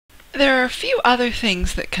There are a few other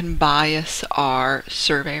things that can bias our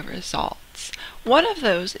survey results. One of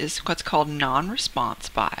those is what's called non-response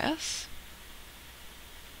bias.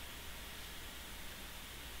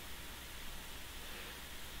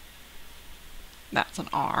 That's an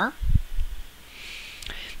R.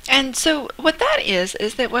 And so what that is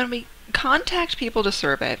that when we contact people to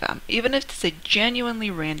survey them, even if it's a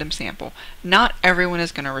genuinely random sample, not everyone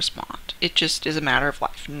is going to respond. It just is a matter of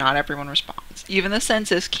life. Not everyone responds. Even the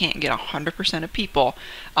census can't get 100% of people,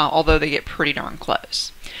 although they get pretty darn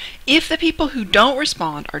close. If the people who don't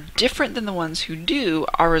respond are different than the ones who do,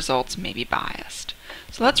 our results may be biased.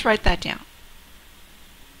 So let's write that down.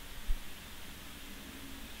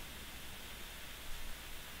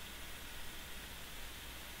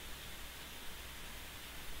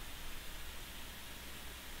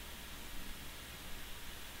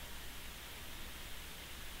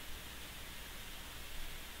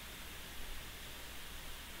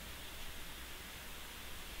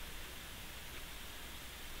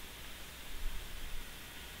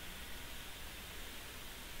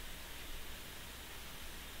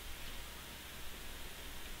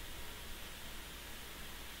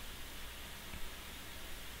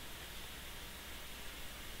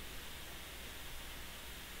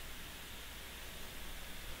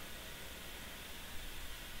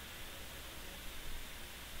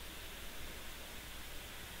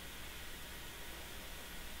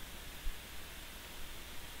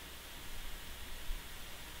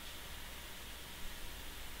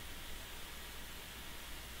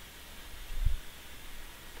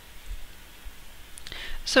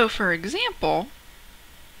 So for example,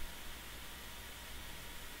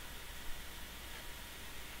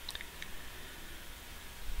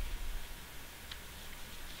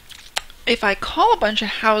 if I call a bunch of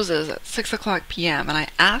houses at 6 o'clock p.m. and I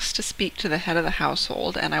ask to speak to the head of the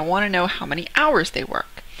household and I want to know how many hours they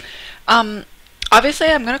work, obviously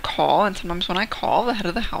I'm going to call, and sometimes when I call, the head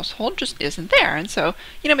of the household just isn't there. And so,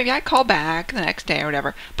 maybe I call back the next day or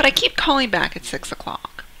whatever, but I keep calling back at 6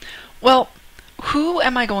 o'clock. Well, who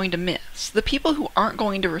am I going to miss? The people who aren't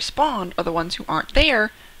going to respond are the ones who aren't there,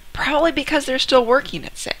 probably because they're still working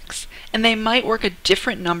at 6, and they might work a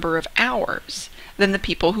different number of hours than the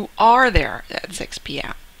people who are there at 6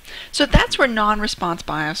 p.m. So that's where non-response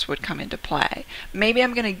bias would come into play. Maybe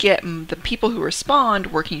I'm going to get the people who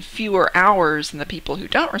respond working fewer hours than the people who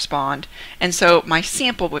don't respond, and so my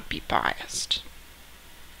sample would be biased.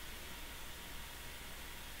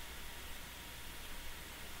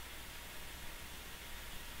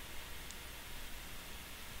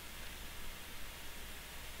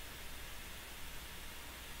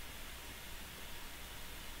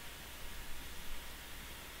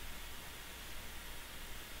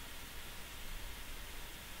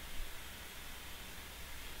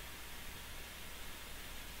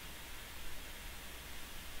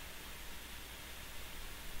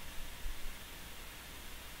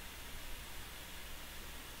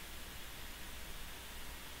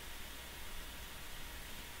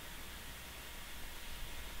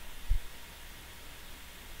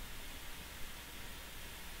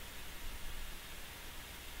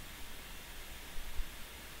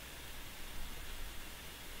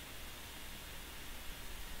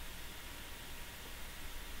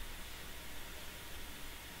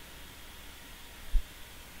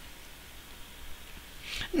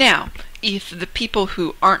 Now, if the people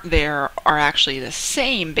who aren't there are actually the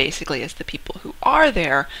same, basically, as the people who are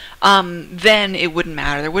there, then it wouldn't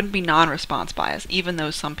matter. There wouldn't be non-response bias, even though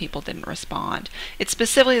some people didn't respond. It's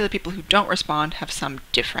specifically the people who don't respond have some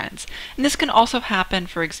difference. And this can also happen,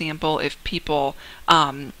 for example, if people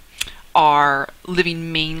are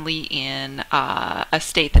living mainly in a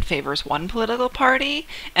state that favors one political party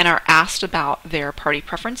and are asked about their party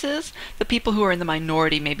preferences. The people who are in the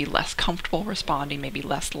minority may be less comfortable responding, may be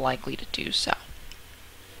less likely to do so.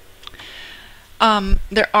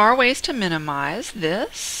 There are ways to minimize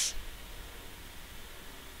this.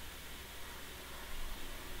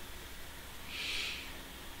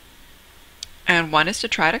 And one is to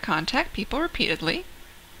try to contact people repeatedly.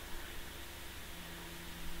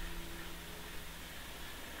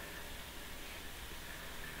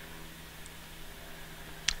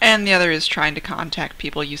 And the other is trying to contact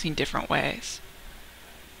people using different ways.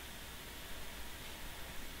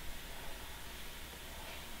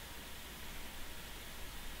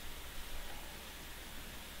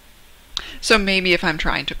 So maybe if I'm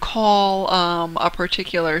trying to call a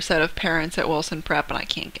particular set of parents at Wilson Prep and I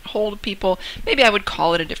can't get hold of people, maybe I would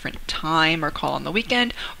call at a different time or call on the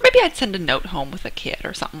weekend, or maybe I'd send a note home with a kid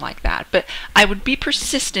or something like that. But I would be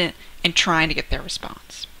persistent in trying to get their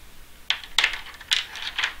response.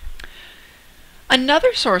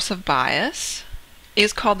 Another source of bias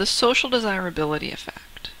is called the social desirability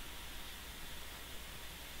effect.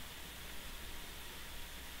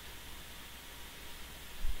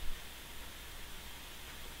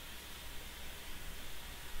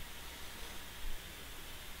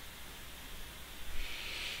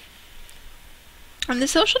 And the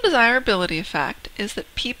social desirability effect is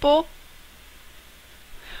that people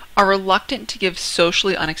are reluctant to give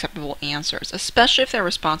socially unacceptable answers, especially if their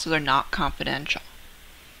responses are not confidential.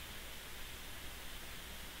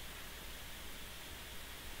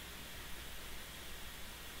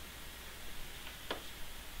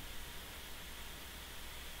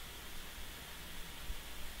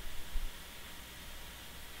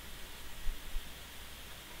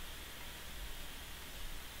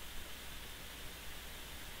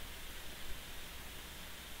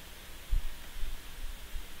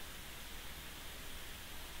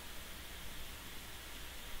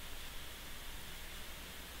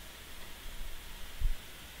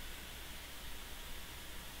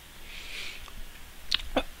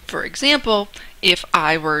 For example, if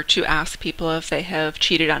I were to ask people if they have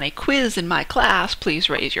cheated on a quiz in my class, please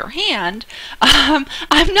raise your hand, I'm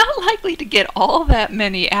not likely to get all that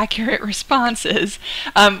many accurate responses,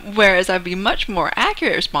 whereas I'd be much more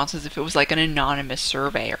accurate responses if it was like an anonymous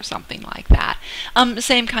survey or something like that.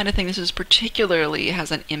 Same kind of thing. This is particularly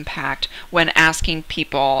has an impact when asking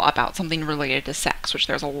people about something related to sex, which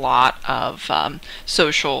there's a lot of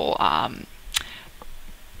social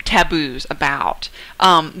taboos about,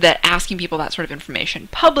 that asking people that sort of information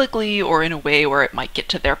publicly or in a way where it might get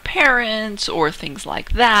to their parents or things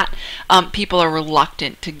like that, people are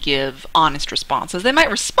reluctant to give honest responses. They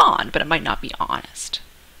might respond, but it might not be honest.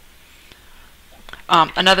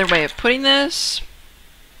 Another way of putting this,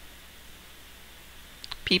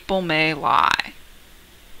 people may lie.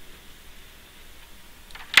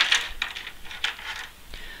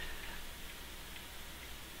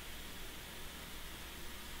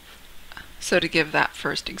 So to give that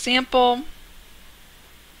first example,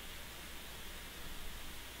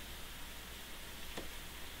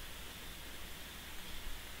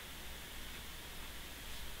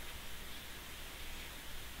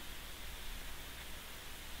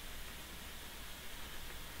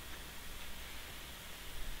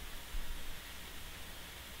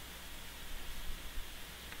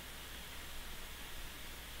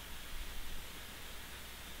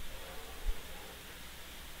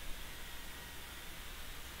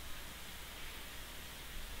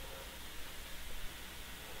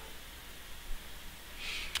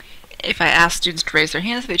 if I ask students to raise their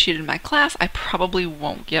hands if they cheated in my class, I probably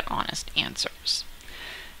won't get honest answers.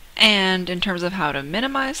 And in terms of how to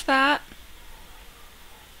minimize that,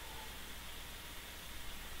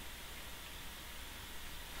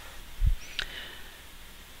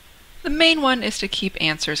 the main one is to keep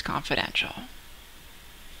answers confidential.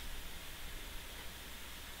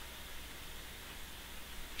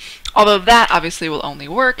 Although that obviously will only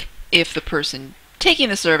work if the person taking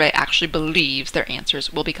the survey actually believes their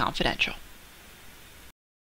answers will be confidential.